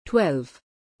12.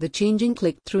 The changing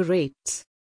click-through rates.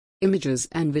 Images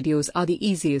and videos are the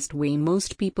easiest way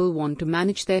most people want to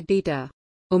manage their data.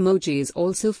 Emojis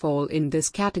also fall in this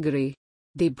category.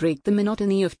 They break the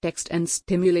monotony of text and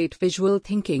stimulate visual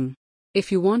thinking. If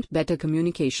you want better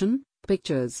communication,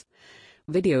 pictures,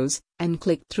 videos, and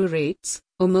click-through rates,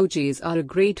 emojis are a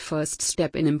great first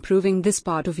step in improving this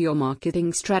part of your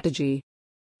marketing strategy.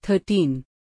 13.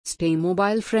 Stay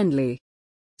mobile friendly.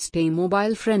 Stay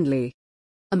mobile friendly.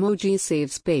 Emojis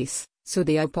save space, so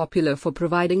they are popular for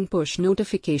providing push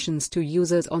notifications to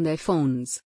users on their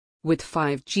phones. With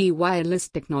 5G wireless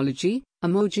technology,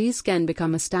 emojis can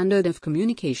become a standard of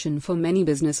communication for many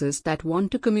businesses that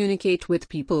want to communicate with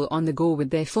people on the go with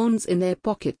their phones in their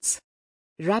pockets.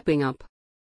 Wrapping up.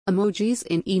 Emojis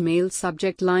in email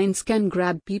subject lines can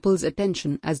grab people's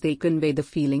attention as they convey the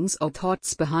feelings or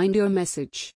thoughts behind your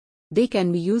message. They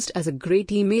can be used as a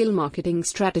great email marketing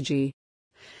strategy.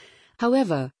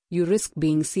 However, you risk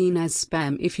being seen as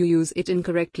spam if you use it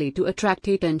incorrectly to attract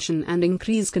attention and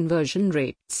increase conversion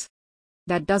rates.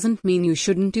 That doesn't mean you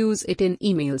shouldn't use it in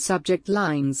email subject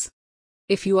lines.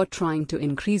 If you are trying to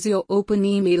increase your open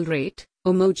email rate,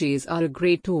 emojis are a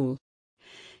great tool.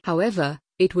 However,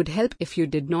 it would help if you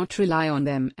did not rely on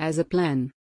them as a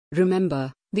plan.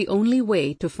 Remember, the only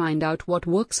way to find out what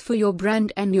works for your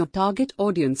brand and your target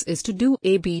audience is to do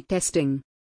A/B testing.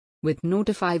 With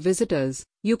Notify visitors,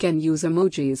 you can use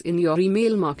emojis in your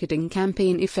email marketing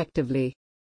campaign effectively.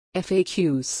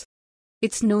 FAQs.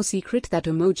 It's no secret that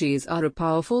emojis are a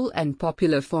powerful and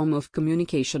popular form of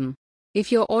communication.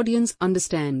 If your audience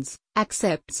understands,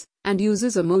 accepts, and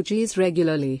uses emojis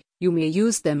regularly, you may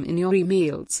use them in your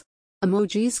emails.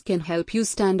 Emojis can help you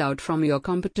stand out from your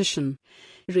competition,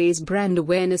 raise brand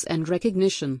awareness and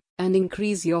recognition, and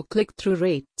increase your click-through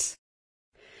rates.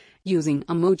 Using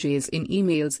emojis in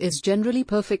emails is generally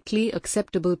perfectly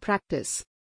acceptable practice.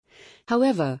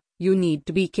 However, you need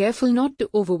to be careful not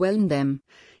to overwhelm them,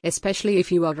 especially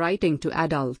if you are writing to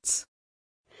adults.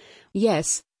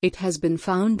 Yes, it has been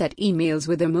found that emails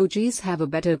with emojis have a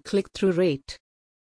better click-through rate.